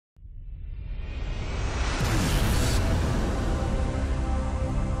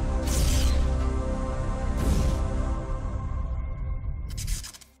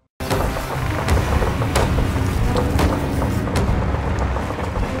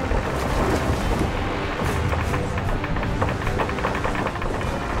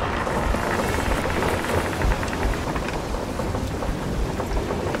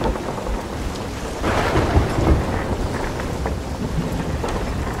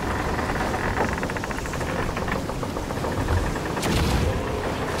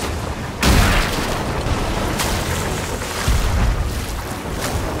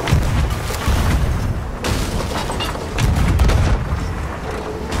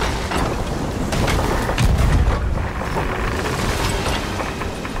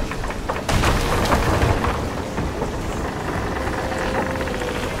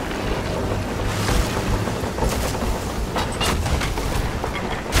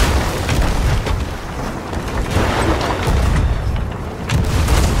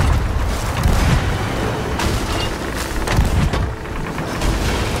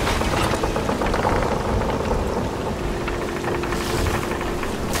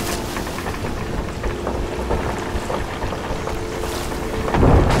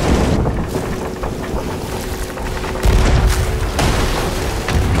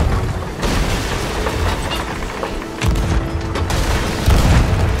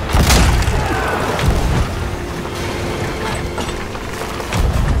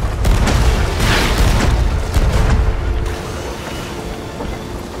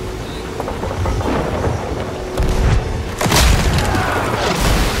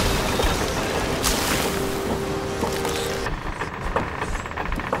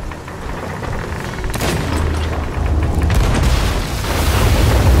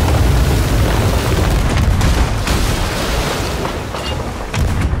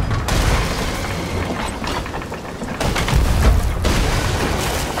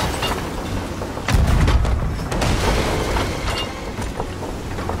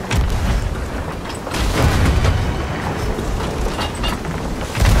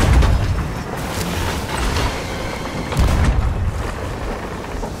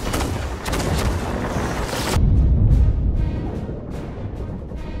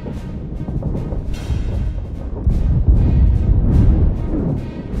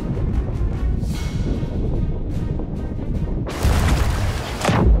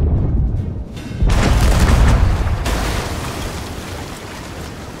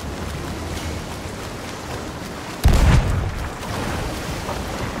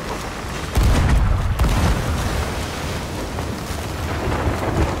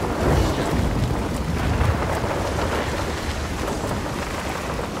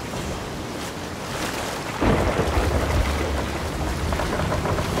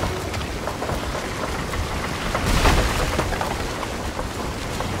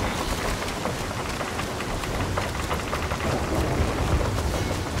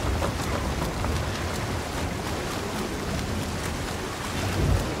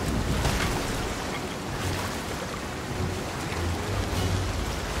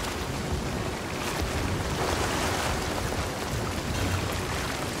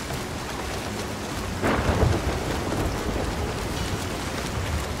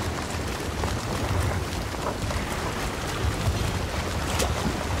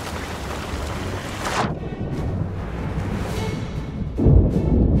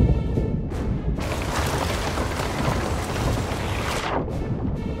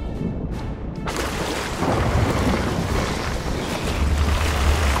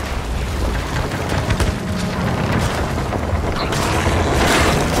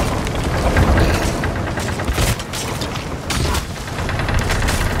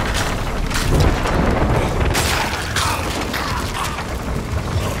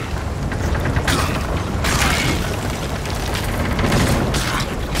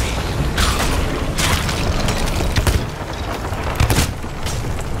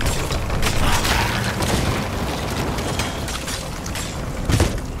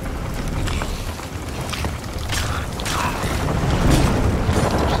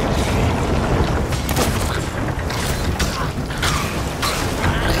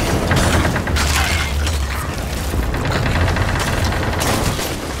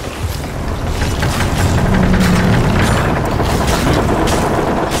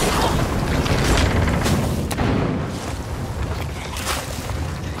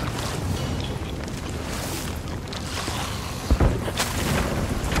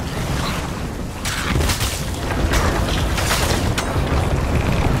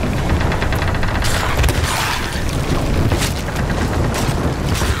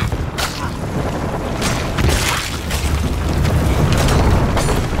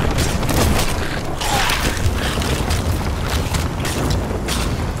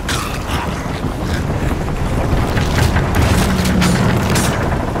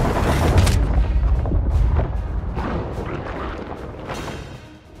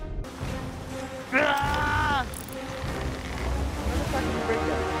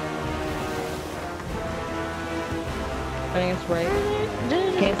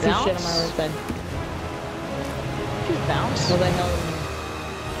can't see shit on my right side. Just bounce. What the hell?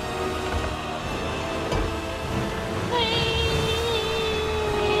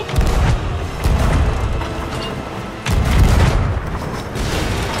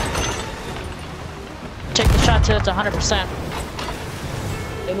 Take the shot till it's 100%.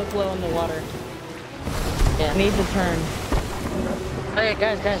 They look low in the water. Yeah. Need to turn. Oh yeah,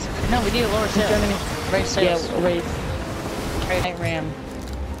 guys. No, we need a lower sail. Raise sails. Yeah, raise. Right, ram.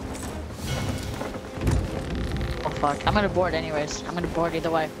 Oh fuck. I'm gonna board anyways. I'm gonna board either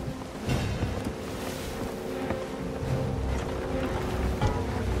way.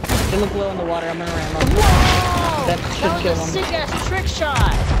 They look low in the water. I'm gonna ram them. Whoa! That should kill them. That was a sick ass trick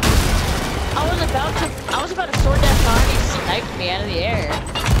shot. I was about to sword dash on and he sniped me out of the air.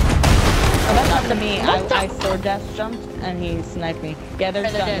 Oh, that happened to me. I sword dash jumped and he sniped me. Yeah, they're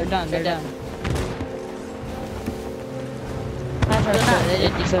done. They're done. They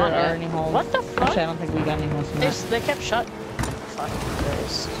didn't despawn there are yet. any holes. What the fuck? Actually, I don't think we got any holes. They kept shut. Fuck.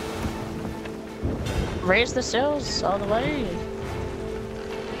 Raise the sails all the way.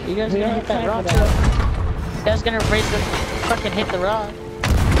 You guys gonna hit that rock too? You guys gonna raise the fucking hit the rock?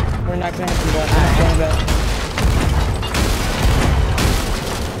 We're not gonna hit the rock. We're not going back.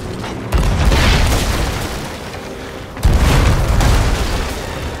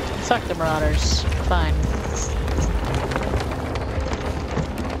 Fuck the Marauders. Fine.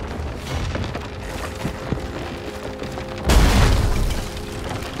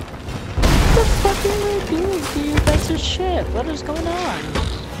 What the fuck are they doing, dude? That's a shit. What is going on?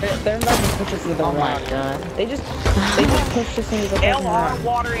 They're not gonna push us into the rock. Oh my god. They just pushed us into the fucking rock. LR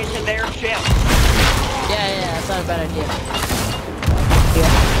water into their ship. Yeah, that's not a bad idea.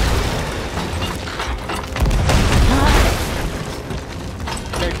 Yeah.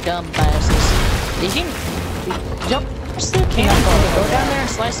 They're dumb biases. Did you jump the cannonball? Go down there and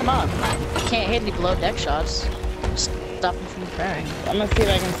slice them up. You can't hit any below deck shots. Stop them from firing. I'm gonna see if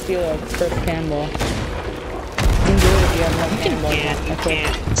I can steal a first cannonball. You can do it if you have no cannonball. You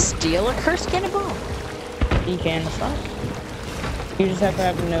can't. Steal a cursed cannonball? You can. You just have to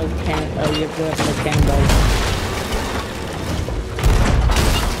have no cannon. Oh, you have to have no cannonballs.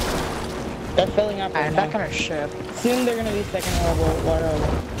 They're filling up right now. Back on our ship. Soon they're gonna be second level water.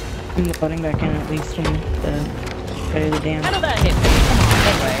 I'm loading back in at least from the dam. How did that hit me? Come on,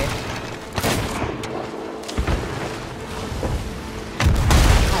 no way.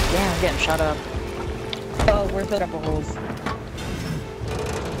 God damn, I'm getting shot up. Oh, we're filling up holes.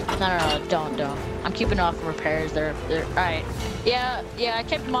 No, don't. I'm keeping off repairs. They're alright. Yeah, I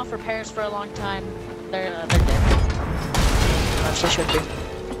kept them off repairs for a long time. They're dead. Well, they should be.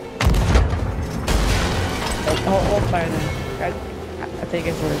 Hold fire then. I think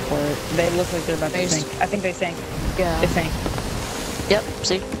it's word for it. They look like they're about to sink. I think they sank. Yeah. They sank. Yep,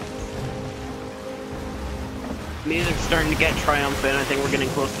 see? Music's starting to get triumphant. I think we're getting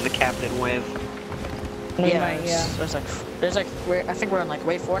close to the captain wave. Yeah. There's like I think we're on like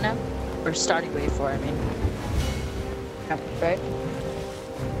wave 4 now. We're starting wave 4, I mean. Yep. Right?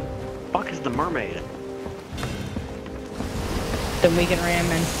 Fuck is the mermaid? Then we can ram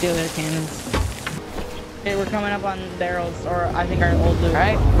and steal their cannons. Okay, we're coming up on barrels, or I think our old loop.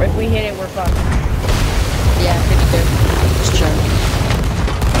 Alright. If we hit it, we're fucked. Yeah, 52. Just check.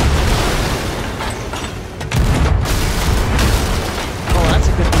 Oh, that's a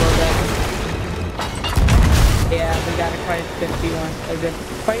good blow deck. Yeah, we got quite a good one.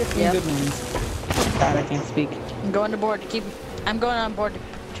 Quite a few good ones. God, I can't speak. I'm going to board to keep. I'm going on board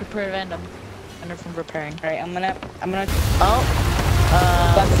to prevent them from repairing. All right, I'm gonna. Oh.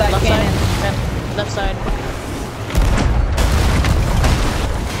 Left side cannon. Left side.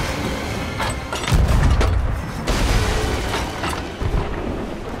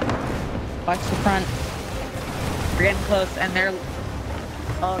 Watch the front. We're getting close, and they're.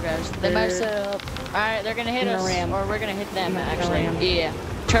 Oh, guys, they might set up. All right, they're gonna hit us, or we're gonna hit them. Actually, yeah.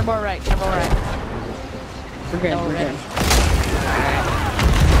 Turn more right. Turn more right. We're good. No, we're good. Alright.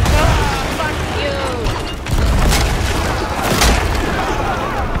 Fuck you!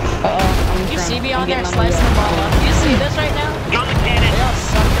 You see me on there slicing the ball up? You see this right now? On the cannon! They all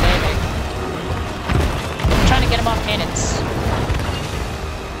suck, baby. I'm trying to get them off cannons.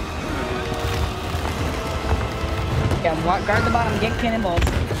 Yeah, guard the bottom, get cannonballs.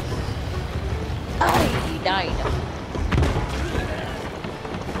 He died.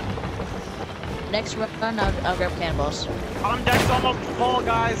 Next run, I'll grab cannonballs. On deck's almost full,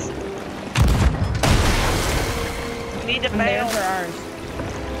 guys. We need to bail. Theirs or ours?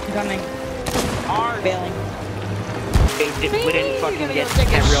 Coming. Ours. Bailing. We didn't fucking get take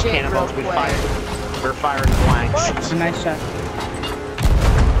a real shit cannonballs. real We quick. fired. We're firing blanks. Nice shot.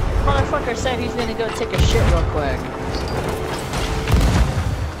 motherfucker said he's gonna go take a shit real quick.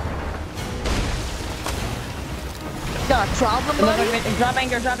 Got a problem, buddy? Drop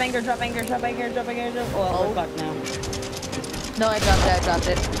anchor, drop anchor, drop anchor, drop anchor, drop anchor, drop. Oh, we're fucked now. No, I dropped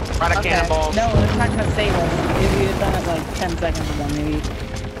it. Run a cannonball. No, it's not gonna save us. If you had done it like 10 seconds ago, maybe.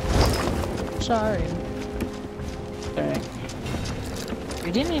 Sorry. Alright.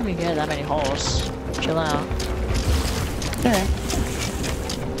 We didn't even get that many holes. Chill out. Alright.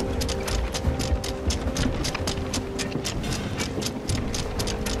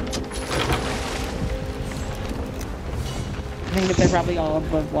 I think that they're probably all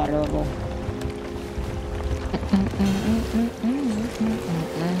above water level.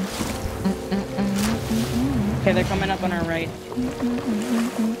 Okay, they're coming up on our right.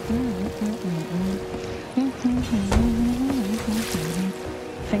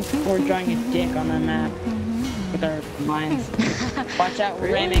 I think we're drawing a dick on the map with our mines. Watch out,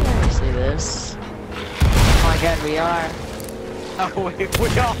 we're ramming. See this? Oh my god, we are. Oh, we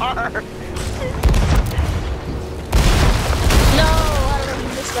are. No! How did I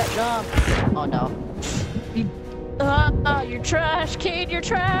miss that jump? Oh no. You're trash, Cade, you're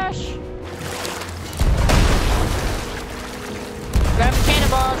trash! Grab the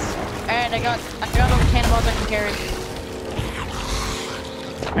cannonballs. Alright, I got all the cannonballs I can carry.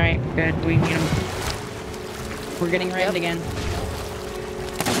 Alright, good, we need them. We're getting rammed again.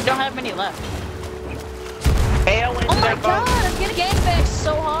 We don't have many left. Hail into Oh my that god, boat. I'm getting gangbanged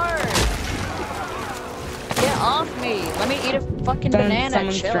so hard! Get off me! Let me eat a fucking banana,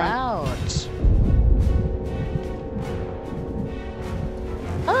 someone's chill drunk. out.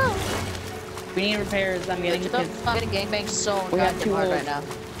 Oh! We need repairs, I'm getting the kids. I'm getting gangbanged so We have goddamn 2 hard holes. right now.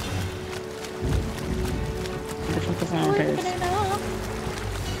 Just focus on repairs.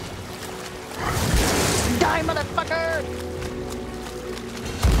 Die, motherfucker!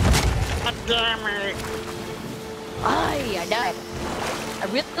 God damn it. I died. I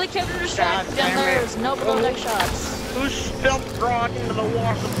really kept her distracted God down damn there. it. There's no below deck shots. Who spilled frog into the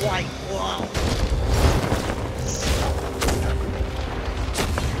water of white? Whoa.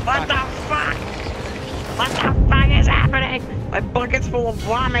 What the fuck? What the fuck is happening? My bucket's full of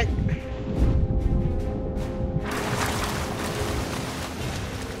vomit.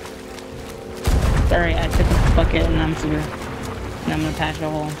 Sorry, I took a bucket and I'm super. And I'm gonna patch a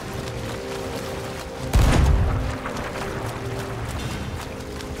hole.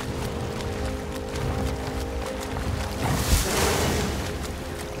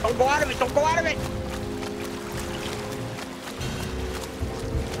 Don't go out of it, don't go out of it!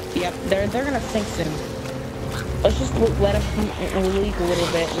 Yep, they're gonna sink soon. Let's just let them leak a little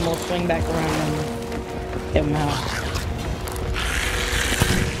bit and we'll swing back around and get them out.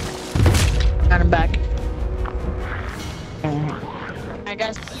 Got him back. Alright,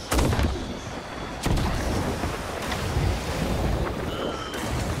 guys.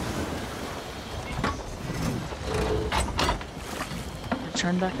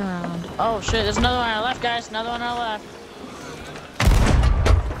 Turn back around. Oh shit, there's another one on our left, guys. Another one on our left.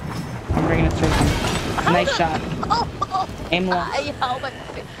 I'm bringing it through. Nice shot. Aim low. I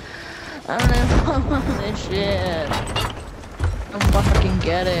don't know this shit. I don't fucking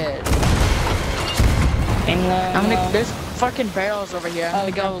get it. Aim low. There's fucking barrels over here. I'm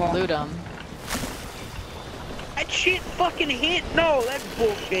gonna go careful. loot them. That shit fucking hit. No, that's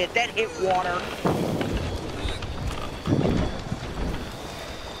bullshit. That hit water.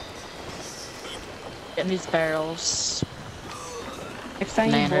 Getting these barrels. Next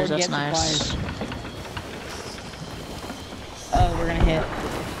time you board, Nanners, that's get nice. supplies. Oh, we're gonna hit.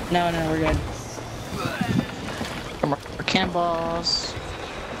 No, we're good. More cannonballs.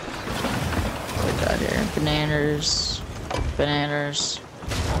 What we got here? Bananas. Bananas.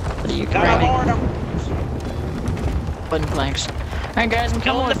 What are you Gotta board grabbing? 'em. Wooden planks. Alright guys, I'm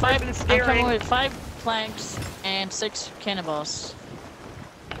coming with person steering. 5 planks and 6 cannonballs.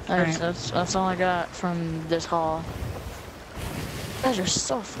 Alright. That's all I got from this haul. You guys are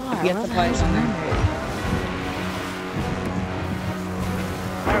so far. Get What the supplies hell's on there. memory?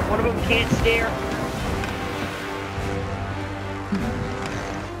 Alright, one of them can't steer.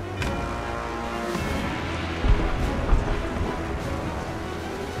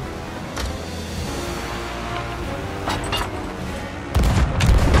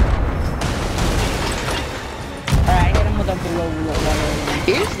 Alright, I hit him with a below water.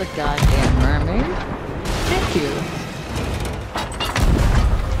 Here's the goddamn mermaid. Thank you.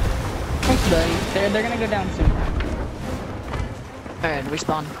 Thanks, buddy. They're gonna go down soon. Alright,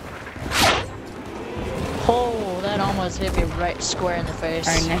 respawn. Oh, that almost hit me right square in the face.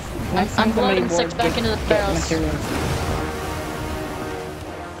 Alright, next I'm time somebody loading 6 boards, back into the get barrels. materials.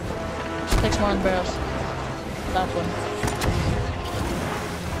 Takes more than barrels. That one.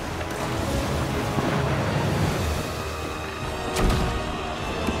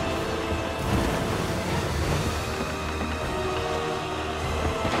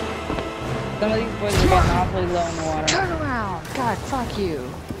 Some of these boys are getting awfully low in the water. Turn around! God, fuck you.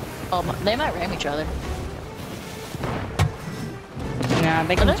 Oh, they might ram each other. Nah,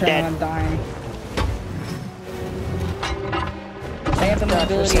 they can Are they turn dead? on a dime. They have the God,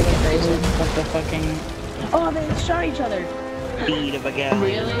 mobility for of some a reason. cruise, but the fucking... Oh, they shot each other! Speed of a gallon.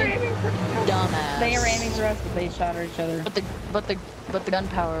 Really? Dumbass. They are aiming for us, but they shot at each other. But the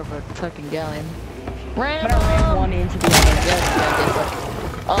gunpowder of a fucking galleon. Ram But I ran them! one into the other.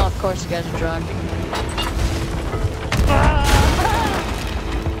 Yeah, oh, of course you guys are drunk.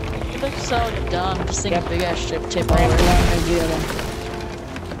 You look so dumb. Just think Yep. a big ass ship tip Ran over. one into the other.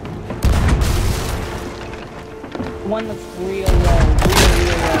 One that's real low.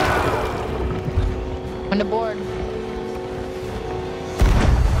 Real low. On the board.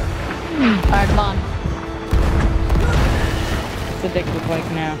 Alright, come on. What's the deck look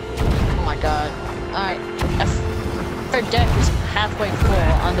like now? Oh my god. Alright. Our deck is halfway full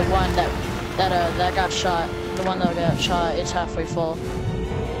on the one that got shot. The one that got shot is halfway full.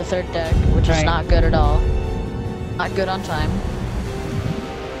 The third deck, which is Right. not good at all. Not good on time.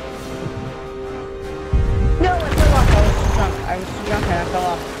 No, I fell off. I was too drunk. I was too drunk and I fell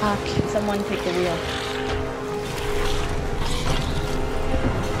off. Fuck. Someone take the wheel.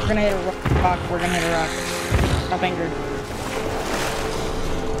 We're gonna hit a rock. We're gonna hit a rock. Stop anchored.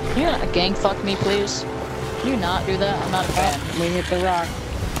 Can you not gang fuck me, please? Can you not do that? I'm not a fan. We hit the rock.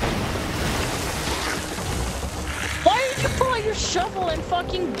 Why did you pull out your shovel and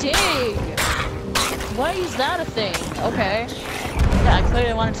fucking dig? Why is that a thing? Okay. Yeah, I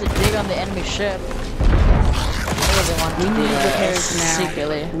clearly wanted to dig on the enemy ship. I really wanted We to do need that repairs now.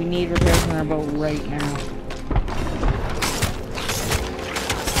 secretly. We need repairs on our boat right now.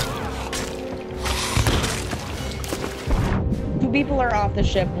 Two people are off the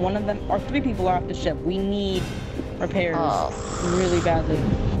ship. One of them, or three people are off the ship. We need repairs really badly.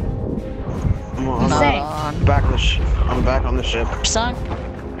 I'm on, Sank. On. back on the I'm back on the ship. Sunk.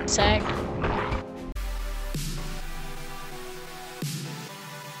 Sank.